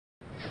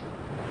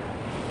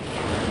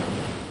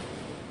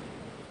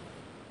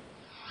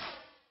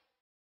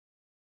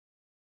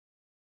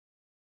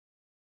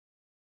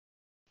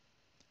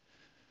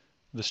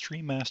The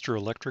StreamMaster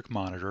electric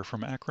monitor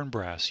from Akron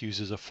Brass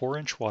uses a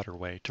 4-inch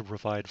waterway to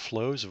provide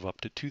flows of up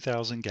to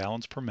 2,000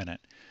 gallons per minute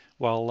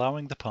while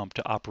allowing the pump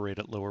to operate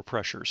at lower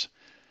pressures.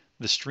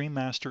 The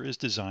StreamMaster is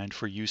designed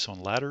for use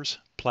on ladders,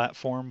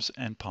 platforms,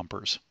 and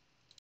pumpers.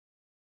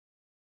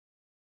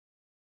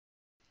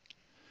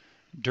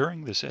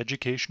 During this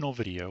educational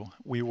video,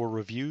 we will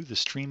review the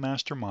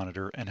StreamMaster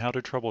monitor and how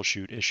to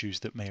troubleshoot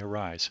issues that may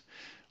arise.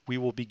 We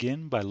will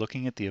begin by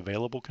looking at the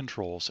available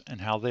controls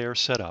and how they are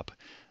set up,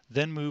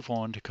 then move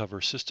on to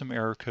cover system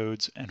error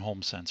codes and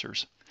home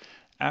sensors.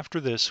 After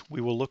this, we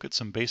will look at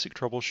some basic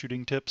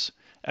troubleshooting tips,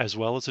 as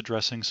well as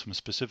addressing some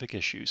specific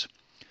issues.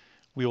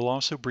 We will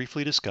also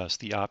briefly discuss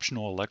the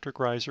optional electric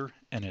riser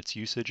and its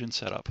usage and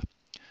setup.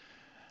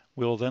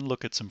 We will then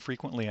look at some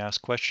frequently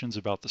asked questions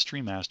about the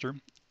StreamMaster,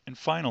 and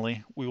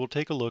finally, we will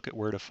take a look at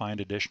where to find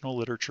additional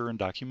literature and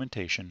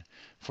documentation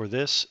for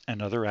this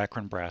and other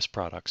Akron Brass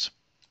products.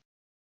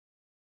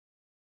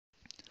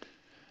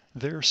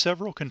 There are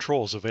several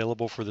controls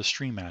available for the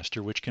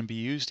StreamMaster which can be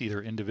used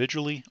either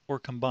individually or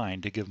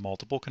combined to give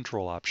multiple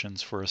control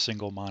options for a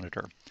single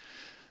monitor.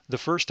 The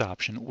first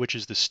option, which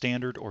is the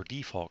standard or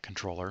default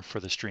controller for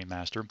the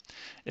StreamMaster,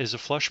 is a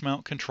flush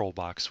mount control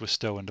box with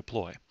stow and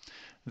deploy.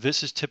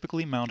 This is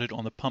typically mounted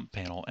on the pump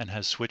panel and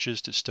has switches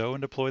to stow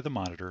and deploy the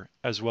monitor,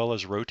 as well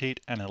as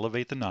rotate and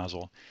elevate the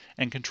nozzle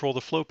and control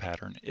the flow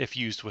pattern if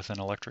used with an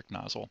electric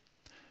nozzle.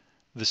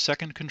 The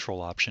second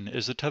control option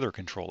is the tether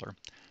controller,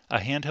 a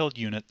handheld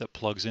unit that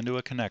plugs into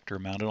a connector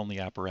mounted on the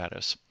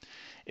apparatus.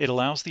 It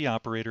allows the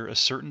operator a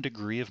certain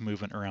degree of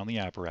movement around the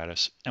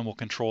apparatus and will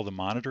control the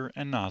monitor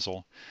and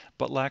nozzle,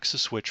 but lacks a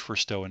switch for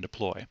stow and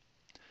deploy.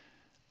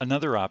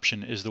 Another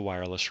option is the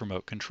wireless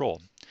remote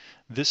control.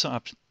 This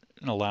option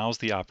allows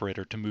the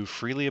operator to move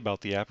freely about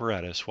the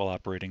apparatus while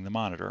operating the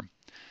monitor.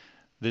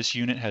 This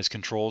unit has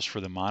controls for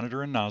the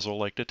monitor and nozzle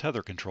like the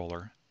tether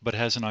controller, but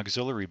has an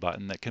auxiliary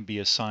button that can be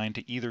assigned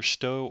to either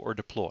stow or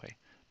deploy,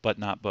 but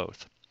not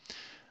both.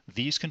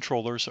 These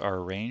controllers are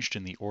arranged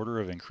in the order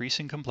of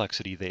increasing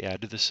complexity they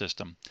add to the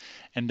system,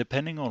 and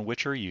depending on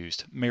which are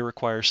used, may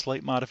require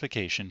slight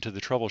modification to the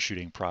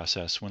troubleshooting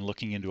process when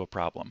looking into a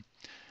problem,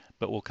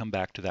 but we'll come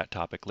back to that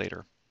topic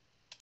later.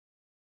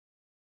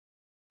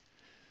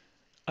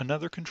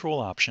 Another control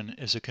option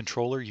is a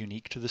controller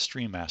unique to the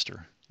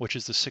StreamMaster, which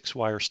is the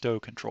 6-wire stow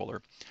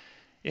controller.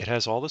 It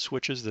has all the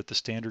switches that the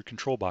standard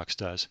control box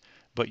does,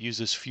 but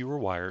uses fewer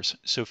wires,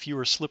 so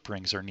fewer slip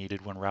rings are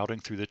needed when routing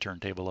through the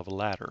turntable of a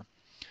ladder.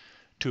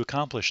 To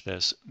accomplish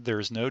this, there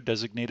is no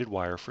designated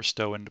wire for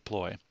stow and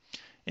deploy,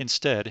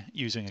 instead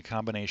using a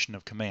combination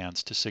of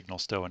commands to signal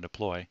stow and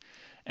deploy,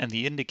 and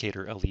the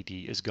indicator LED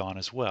is gone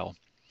as well.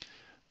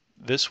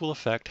 This will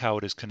affect how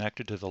it is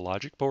connected to the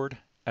logic board,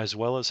 as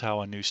well as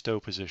how a new stow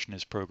position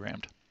is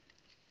programmed.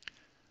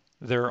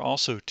 There are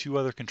also two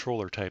other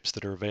controller types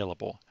that are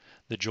available,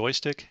 the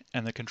joystick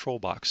and the control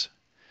box.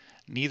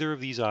 Neither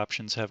of these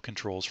options have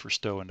controls for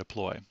stow and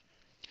deploy.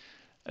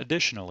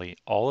 Additionally,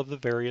 all of the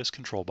various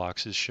control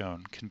boxes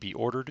shown can be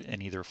ordered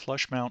in either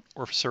flush mount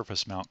or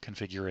surface mount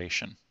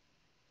configuration.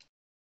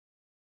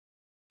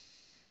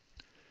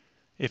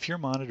 If your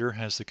monitor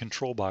has the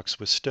control box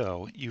with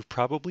stow, you've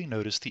probably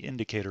noticed the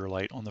indicator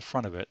light on the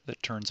front of it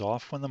that turns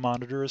off when the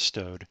monitor is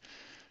stowed,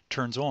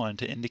 turns on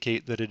to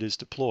indicate that it is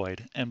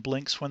deployed, and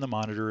blinks when the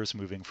monitor is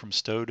moving from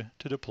stowed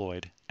to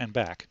deployed and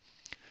back.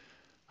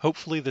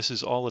 Hopefully this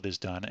is all it has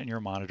done and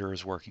your monitor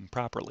is working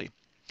properly.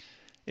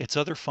 Its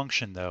other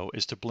function, though,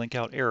 is to blink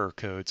out error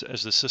codes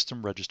as the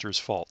system registers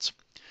faults.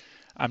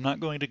 I'm not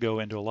going to go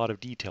into a lot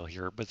of detail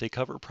here, but they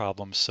cover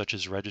problems such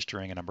as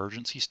registering an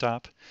emergency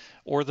stop,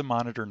 or the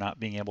monitor not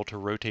being able to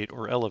rotate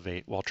or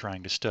elevate while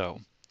trying to stow.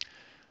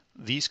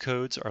 These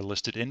codes are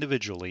listed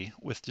individually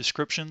with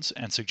descriptions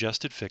and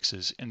suggested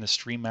fixes in the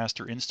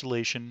StreamMaster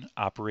installation,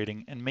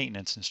 operating, and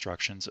maintenance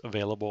instructions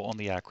available on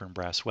the Akron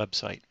Brass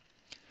website.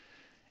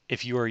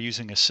 If you are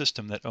using a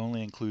system that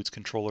only includes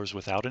controllers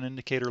without an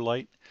indicator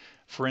light,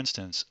 for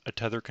instance, a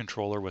tether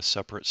controller with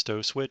separate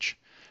stow switch,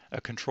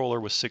 a controller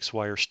with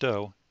 6-wire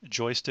stow,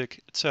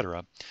 joystick,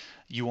 etc.,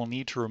 you will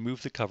need to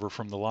remove the cover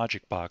from the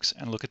logic box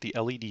and look at the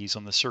LEDs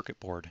on the circuit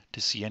board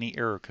to see any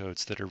error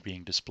codes that are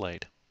being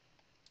displayed.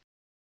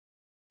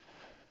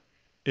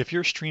 If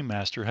your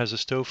StreamMaster has a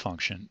stow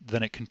function,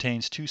 then it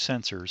contains two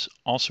sensors,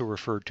 also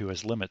referred to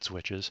as limit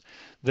switches,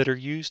 that are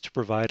used to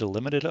provide a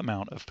limited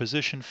amount of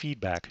position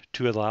feedback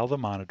to allow the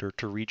monitor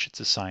to reach its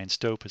assigned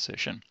stow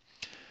position.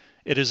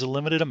 It is a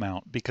limited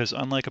amount because,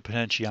 unlike a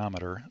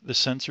potentiometer, the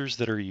sensors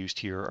that are used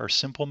here are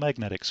simple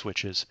magnetic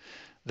switches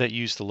that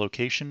use the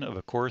location of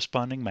a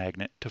corresponding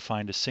magnet to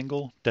find a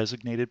single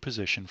designated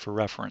position for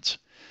reference.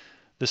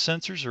 The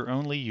sensors are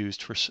only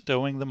used for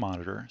stowing the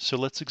monitor, so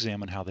let's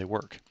examine how they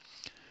work.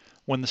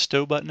 When the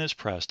stow button is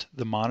pressed,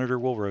 the monitor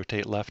will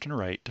rotate left and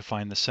right to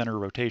find the center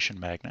rotation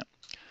magnet.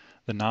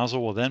 The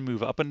nozzle will then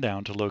move up and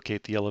down to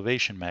locate the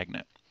elevation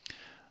magnet.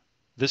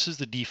 This is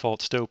the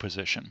default stow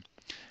position.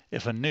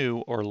 If a new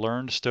or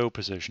learned stow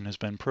position has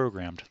been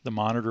programmed, the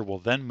monitor will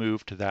then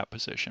move to that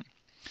position.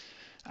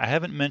 I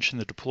haven't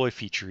mentioned the deploy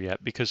feature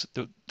yet because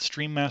the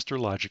StreamMaster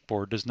logic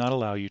board does not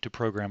allow you to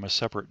program a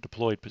separate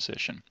deployed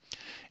position.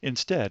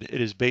 Instead, it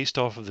is based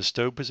off of the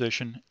stowed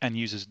position and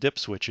uses dip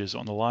switches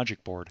on the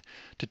logic board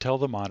to tell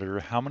the monitor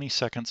how many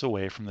seconds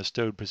away from the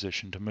stowed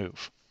position to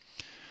move.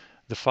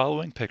 The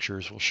following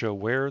pictures will show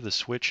where the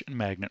switch and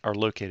magnet are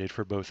located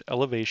for both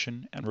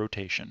elevation and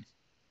rotation.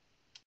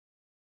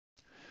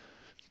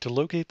 To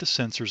locate the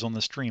sensors on the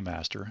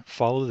StreamMaster,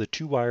 follow the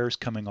two wires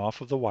coming off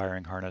of the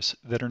wiring harness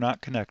that are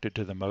not connected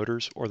to the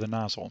motors or the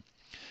nozzle.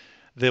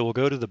 They will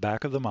go to the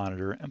back of the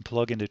monitor and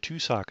plug into two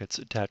sockets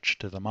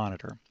attached to the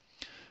monitor.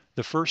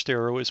 The first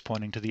arrow is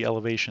pointing to the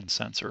elevation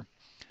sensor.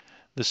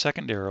 The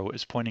second arrow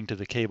is pointing to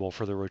the cable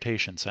for the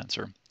rotation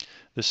sensor.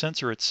 The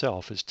sensor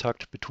itself is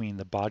tucked between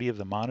the body of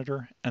the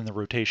monitor and the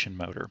rotation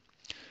motor.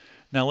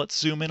 Now let's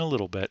zoom in a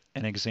little bit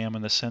and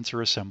examine the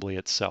sensor assembly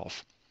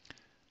itself.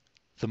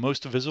 The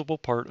most visible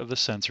part of the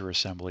sensor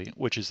assembly,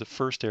 which is the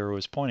first arrow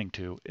is pointing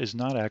to, is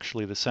not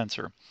actually the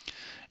sensor.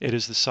 It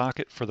is the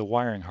socket for the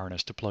wiring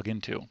harness to plug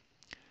into.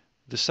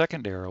 The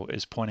second arrow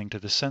is pointing to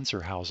the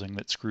sensor housing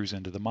that screws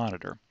into the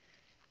monitor.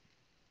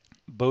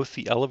 Both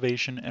the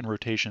elevation and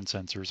rotation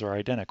sensors are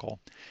identical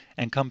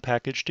and come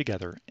packaged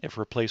together if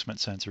replacement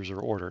sensors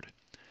are ordered.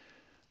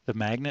 The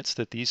magnets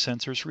that these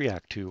sensors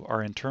react to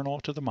are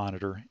internal to the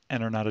monitor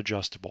and are not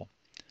adjustable.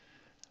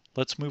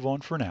 Let's move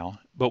on for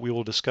now, but we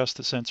will discuss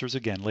the sensors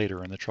again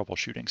later in the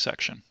troubleshooting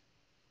section.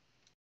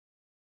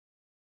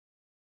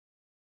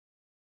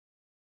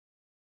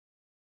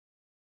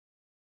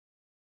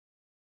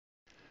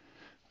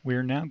 We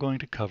are now going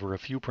to cover a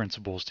few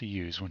principles to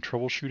use when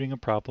troubleshooting a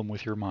problem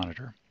with your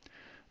monitor.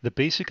 The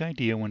basic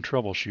idea when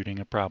troubleshooting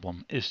a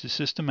problem is to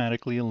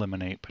systematically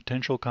eliminate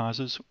potential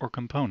causes or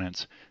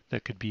components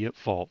that could be at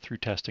fault through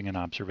testing and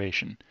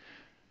observation.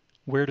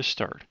 Where to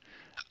start?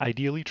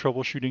 Ideally,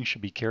 troubleshooting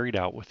should be carried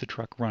out with the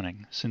truck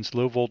running, since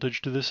low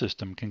voltage to the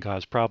system can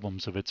cause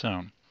problems of its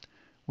own.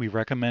 We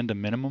recommend a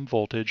minimum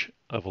voltage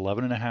of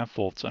 11.5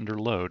 volts under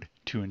load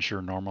to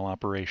ensure normal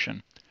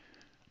operation.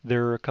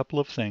 There are a couple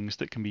of things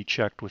that can be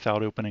checked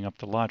without opening up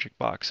the logic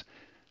box,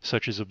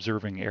 such as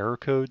observing error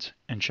codes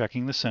and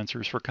checking the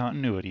sensors for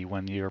continuity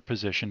when they are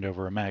positioned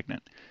over a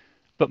magnet,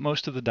 but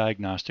most of the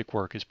diagnostic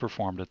work is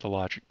performed at the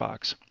logic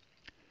box.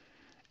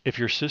 If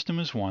your system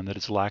is one that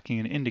is lacking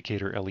an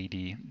indicator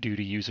LED due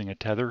to using a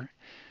tether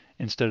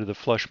instead of the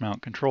flush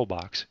mount control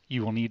box,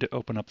 you will need to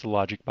open up the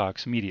logic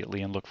box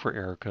immediately and look for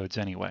error codes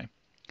anyway.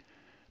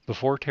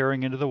 Before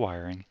tearing into the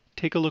wiring,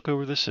 take a look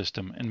over the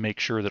system and make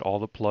sure that all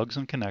the plugs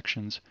and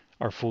connections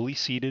are fully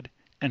seated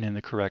and in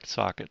the correct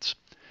sockets.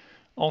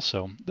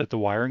 Also, that the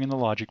wiring in the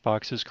logic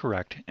box is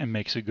correct and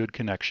makes a good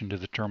connection to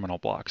the terminal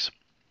blocks.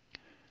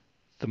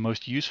 The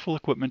most useful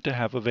equipment to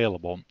have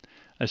available,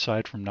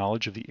 aside from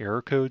knowledge of the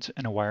error codes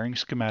and a wiring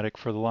schematic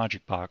for the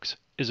logic box,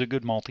 is a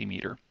good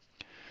multimeter.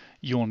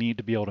 You will need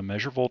to be able to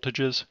measure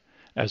voltages,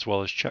 as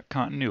well as check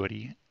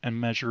continuity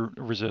and measure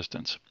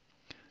resistance.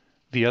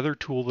 The other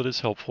tool that is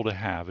helpful to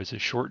have is a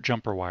short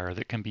jumper wire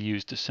that can be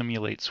used to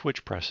simulate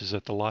switch presses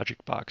at the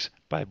logic box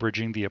by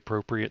bridging the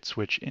appropriate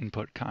switch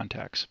input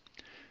contacts.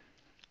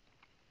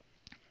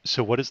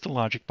 So what is the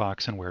logic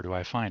box and where do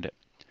I find it?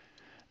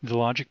 The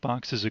logic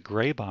box is a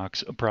gray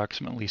box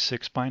approximately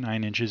 6 by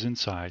 9 inches in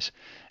size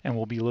and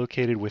will be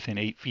located within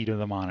 8 feet of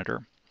the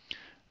monitor.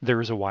 There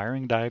is a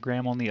wiring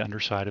diagram on the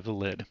underside of the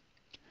lid.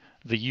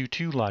 The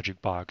U2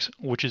 logic box,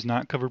 which is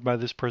not covered by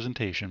this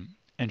presentation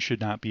and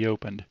should not be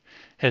opened,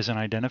 has an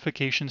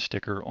identification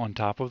sticker on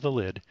top of the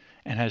lid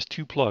and has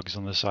two plugs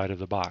on the side of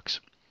the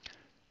box.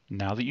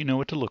 Now that you know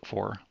what to look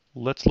for,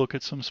 let's look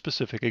at some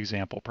specific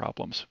example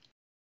problems.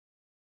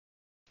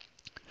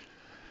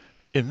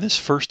 In this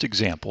first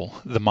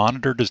example, the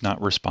monitor does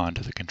not respond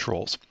to the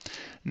controls.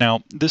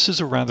 Now, this is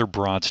a rather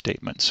broad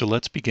statement, so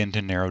let's begin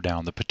to narrow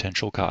down the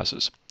potential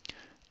causes.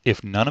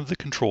 If none of the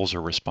controls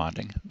are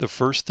responding, the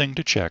first thing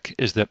to check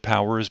is that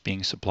power is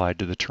being supplied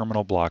to the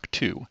terminal block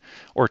 2,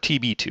 or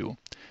TB2,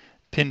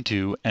 pin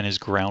 2, and is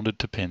grounded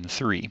to pin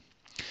 3.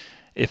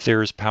 If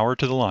there is power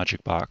to the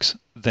logic box,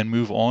 then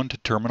move on to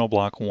terminal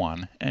block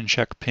 1 and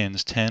check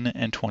pins 10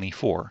 and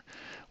 24,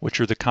 which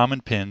are the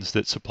common pins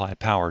that supply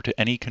power to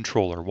any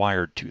controller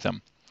wired to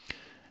them.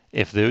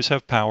 If those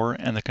have power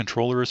and the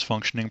controller is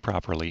functioning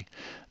properly,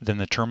 then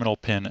the terminal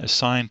pin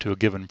assigned to a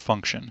given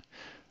function,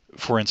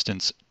 for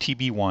instance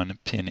TB1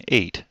 pin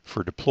 8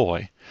 for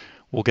deploy,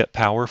 will get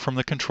power from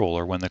the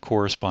controller when the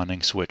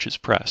corresponding switch is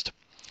pressed.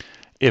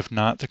 If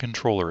not, the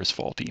controller is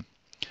faulty.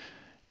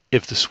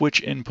 If the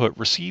switch input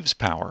receives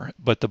power,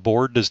 but the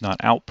board does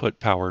not output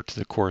power to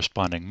the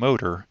corresponding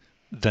motor,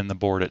 then the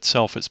board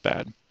itself is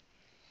bad.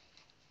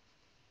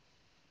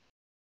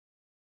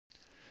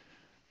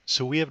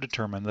 So we have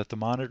determined that the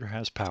monitor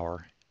has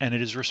power and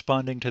it is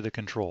responding to the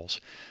controls,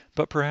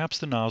 but perhaps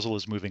the nozzle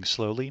is moving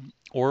slowly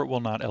or it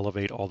will not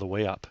elevate all the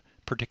way up,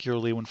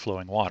 particularly when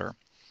flowing water.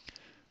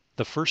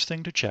 The first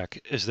thing to check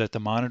is that the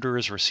monitor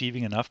is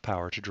receiving enough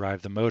power to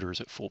drive the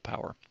motors at full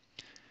power.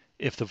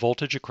 If the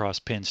voltage across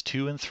pins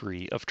 2 and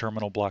 3 of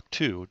terminal block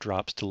 2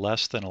 drops to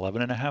less than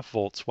 11.5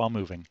 volts while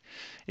moving,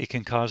 it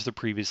can cause the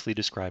previously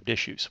described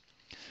issues.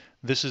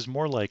 This is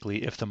more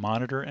likely if the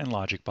monitor and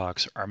logic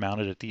box are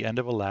mounted at the end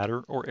of a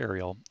ladder or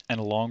aerial and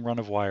a long run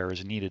of wire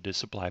is needed to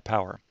supply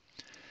power.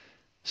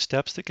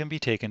 Steps that can be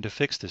taken to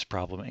fix this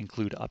problem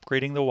include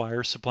upgrading the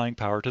wires supplying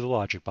power to the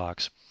logic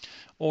box,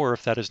 or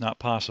if that is not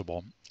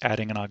possible,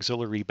 adding an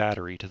auxiliary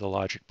battery to the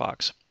logic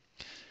box.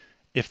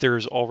 If there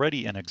is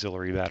already an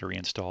auxiliary battery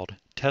installed,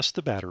 test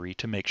the battery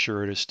to make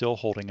sure it is still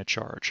holding a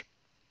charge.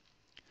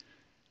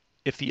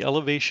 If the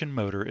elevation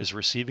motor is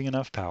receiving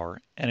enough power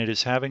and it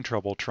is having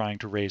trouble trying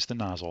to raise the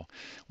nozzle,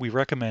 we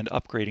recommend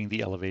upgrading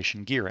the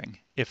elevation gearing,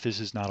 if this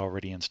is not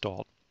already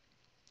installed.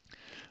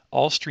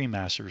 All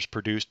StreamMasters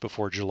produced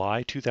before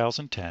July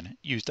 2010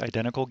 used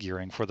identical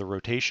gearing for the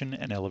rotation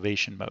and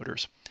elevation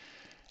motors.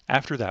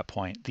 After that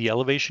point, the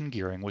elevation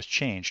gearing was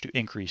changed to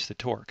increase the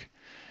torque.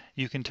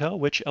 You can tell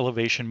which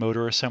elevation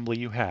motor assembly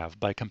you have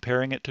by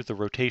comparing it to the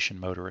rotation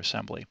motor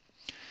assembly.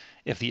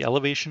 If the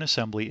elevation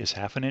assembly is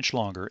half an inch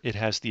longer, it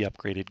has the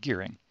upgraded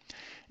gearing.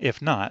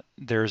 If not,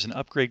 there is an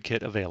upgrade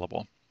kit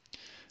available.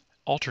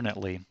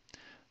 Alternately,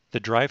 the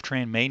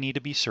drivetrain may need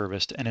to be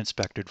serviced and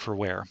inspected for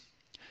wear.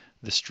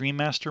 The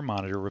StreamMaster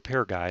Monitor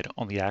Repair Guide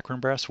on the Akron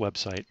Brass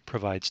website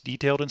provides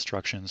detailed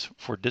instructions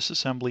for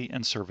disassembly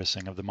and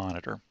servicing of the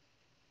monitor.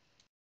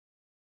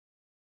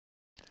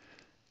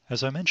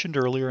 As I mentioned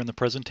earlier in the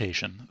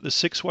presentation, the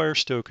 6-wire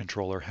stow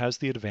controller has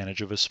the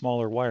advantage of a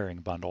smaller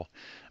wiring bundle,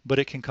 but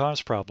it can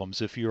cause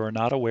problems if you are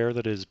not aware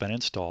that it has been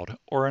installed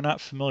or are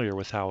not familiar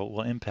with how it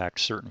will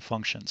impact certain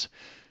functions,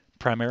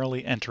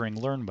 primarily entering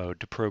Learn mode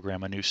to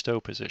program a new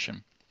stow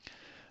position.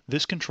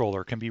 This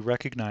controller can be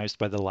recognized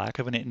by the lack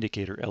of an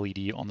indicator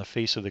LED on the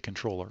face of the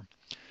controller.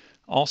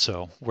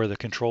 Also, where the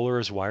controller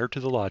is wired to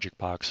the logic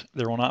box,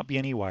 there will not be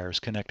any wires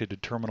connected to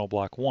terminal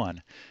block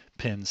 1,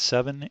 pins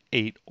 7,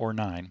 8, or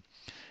 9,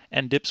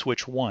 and dip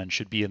switch 1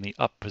 should be in the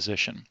up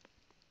position.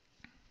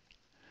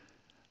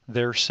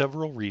 There are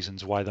several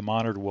reasons why the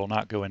monitor will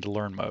not go into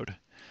Learn mode.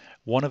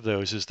 One of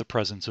those is the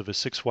presence of a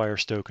 6-wire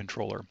stow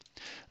controller.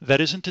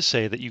 That isn't to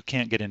say that you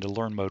can't get into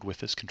Learn mode with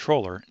this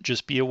controller,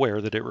 just be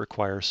aware that it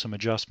requires some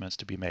adjustments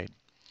to be made.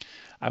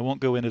 I won't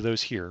go into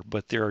those here,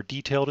 but there are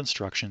detailed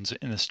instructions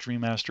in the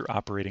StreamMaster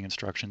operating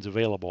instructions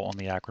available on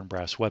the Akron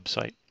Brass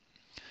website.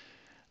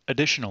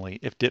 Additionally,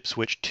 if dip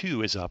switch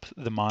 2 is up,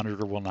 the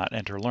monitor will not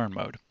enter Learn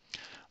mode.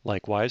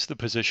 Likewise, the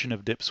position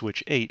of dip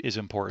switch 8 is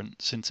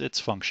important since its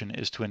function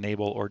is to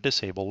enable or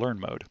disable Learn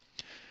mode.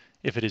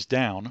 If it is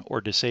down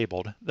or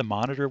disabled, the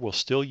monitor will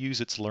still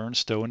use its Learn,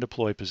 Stow, and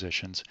Deploy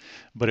positions,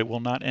 but it will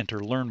not enter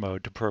Learn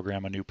mode to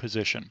program a new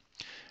position,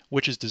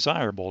 which is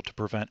desirable to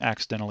prevent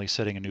accidentally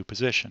setting a new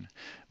position,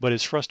 but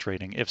is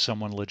frustrating if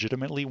someone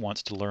legitimately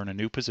wants to learn a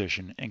new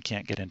position and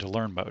can't get into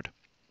Learn mode.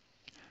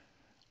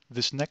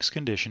 This next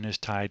condition is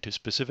tied to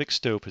specific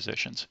stow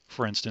positions.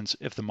 For instance,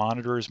 if the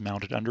monitor is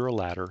mounted under a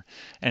ladder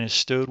and is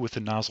stowed with the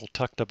nozzle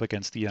tucked up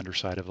against the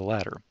underside of the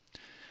ladder.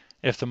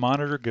 If the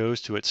monitor goes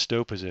to its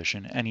stow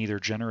position and either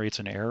generates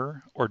an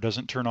error or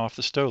doesn't turn off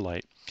the stow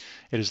light,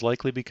 it is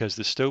likely because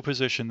the stow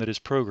position that is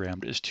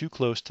programmed is too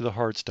close to the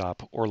hard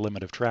stop or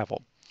limit of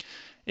travel.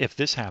 If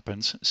this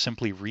happens,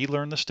 simply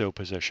relearn the stow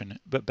position,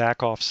 but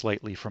back off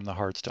slightly from the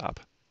hard stop.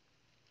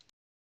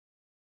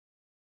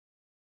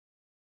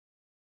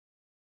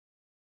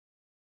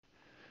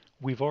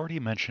 We've already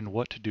mentioned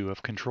what to do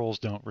if controls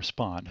don't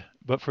respond,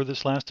 but for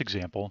this last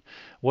example,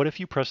 what if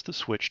you press the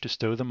switch to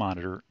stow the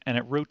monitor and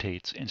it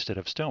rotates instead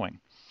of stowing?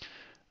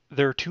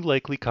 There are two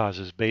likely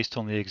causes based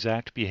on the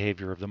exact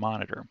behavior of the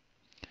monitor.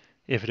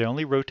 If it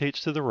only rotates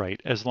to the right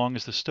as long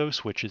as the stow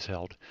switch is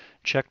held,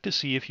 check to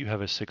see if you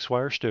have a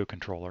 6-wire stow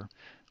controller,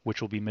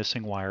 which will be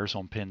missing wires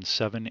on pins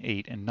 7,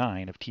 8, and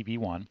 9 of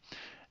TB1,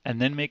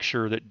 and then make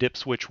sure that dip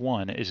switch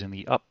 1 is in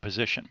the up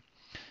position.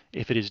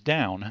 If it is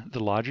down,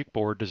 the logic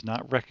board does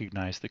not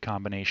recognize the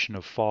combination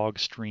of fog,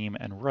 stream,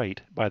 and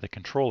right by the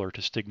controller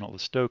to signal the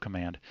stow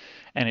command,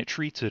 and it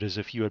treats it as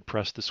if you had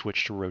pressed the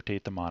switch to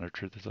rotate the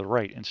monitor to the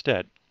right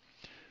instead.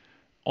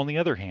 On the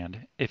other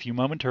hand, if you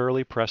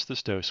momentarily press the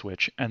stow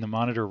switch and the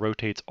monitor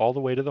rotates all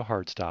the way to the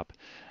hard stop,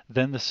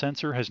 then the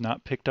sensor has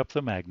not picked up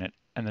the magnet,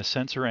 and the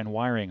sensor and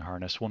wiring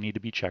harness will need to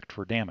be checked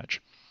for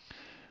damage.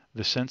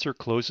 The sensor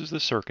closes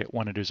the circuit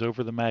when it is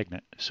over the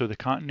magnet, so the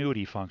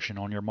continuity function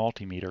on your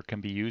multimeter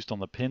can be used on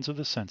the pins of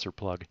the sensor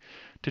plug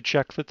to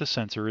check that the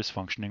sensor is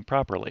functioning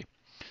properly.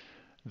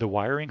 The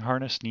wiring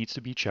harness needs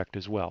to be checked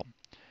as well.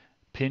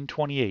 Pin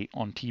 28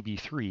 on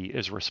TB3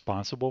 is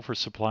responsible for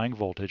supplying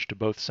voltage to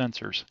both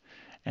sensors,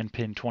 and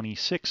pin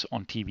 26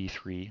 on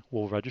TB3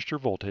 will register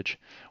voltage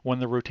when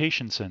the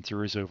rotation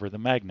sensor is over the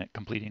magnet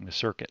completing the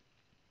circuit.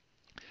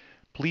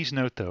 Please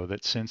note though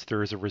that since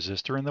there is a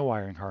resistor in the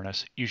wiring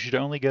harness, you should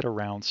only get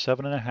around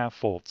 7.5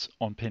 volts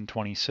on pin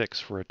 26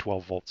 for a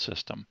 12-volt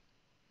system.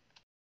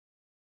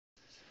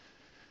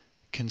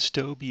 Can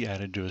stow be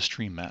added to a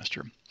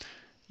StreamMaster?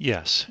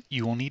 Yes,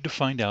 you will need to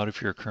find out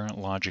if your current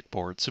logic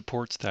board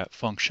supports that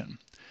function.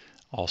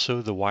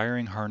 Also, the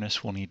wiring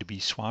harness will need to be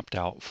swapped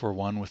out for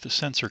one with the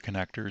sensor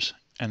connectors,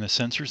 and the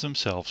sensors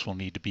themselves will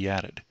need to be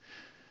added.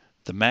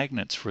 The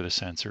magnets for the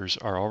sensors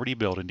are already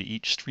built into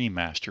each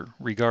StreamMaster,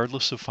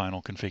 regardless of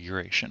final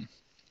configuration.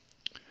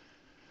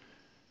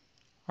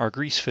 Are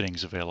grease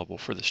fittings available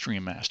for the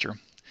StreamMaster?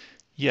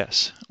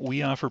 Yes,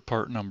 we offer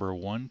part number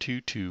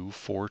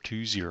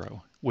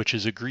 122420, which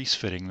is a grease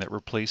fitting that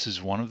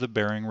replaces one of the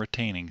bearing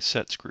retaining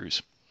set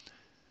screws.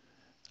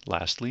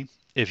 Lastly,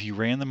 if you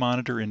ran the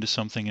monitor into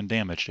something and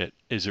damaged it,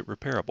 is it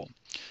repairable?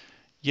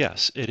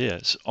 Yes, it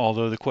is,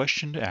 although the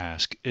question to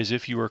ask is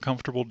if you are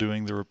comfortable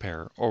doing the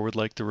repair or would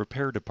like the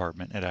repair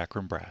department at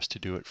Akron Brass to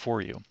do it for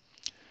you.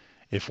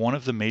 If one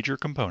of the major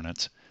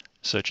components,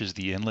 such as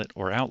the inlet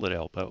or outlet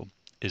elbow,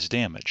 is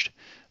damaged,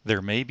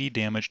 there may be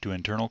damage to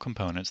internal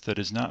components that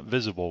is not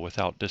visible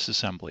without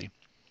disassembly.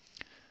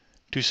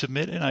 To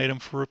submit an item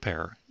for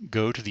repair,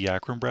 go to the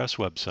Akron Brass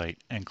website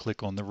and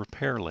click on the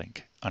Repair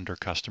link under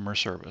Customer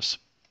Service.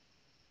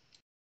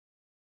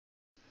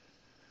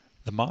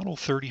 The Model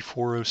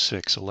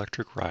 3406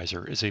 electric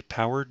riser is a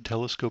powered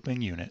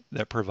telescoping unit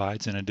that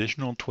provides an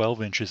additional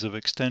 12 inches of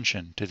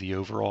extension to the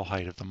overall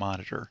height of the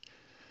monitor.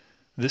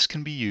 This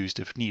can be used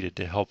if needed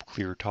to help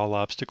clear tall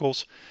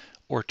obstacles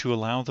or to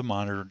allow the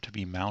monitor to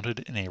be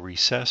mounted in a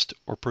recessed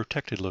or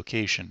protected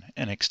location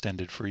and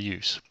extended for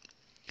use.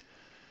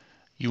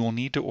 You will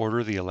need to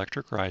order the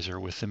electric riser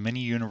with the mini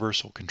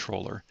universal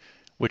controller,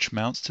 which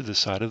mounts to the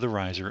side of the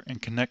riser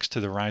and connects to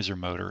the riser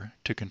motor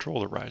to control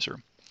the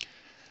riser.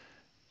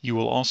 You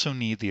will also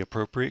need the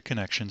appropriate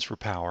connections for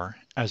power,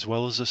 as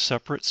well as a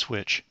separate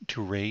switch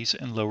to raise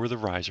and lower the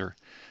riser,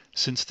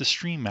 since the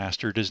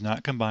StreamMaster does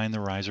not combine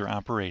the riser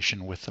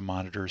operation with the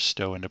monitor's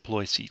stow and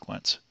deploy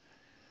sequence.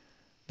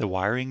 The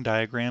wiring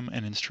diagram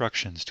and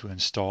instructions to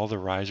install the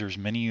riser's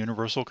mini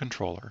universal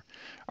controller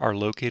are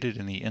located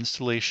in the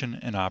installation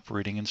and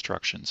operating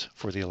instructions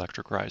for the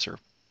electric riser.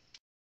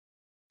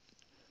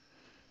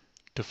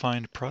 To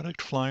find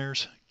product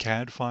flyers,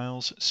 CAD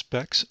files,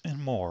 specs, and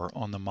more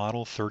on the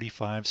Model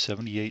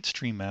 3578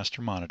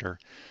 StreamMaster monitor,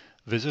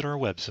 visit our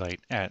website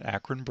at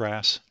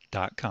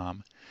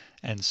akronbrass.com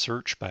and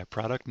search by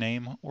product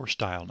name or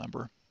style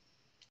number.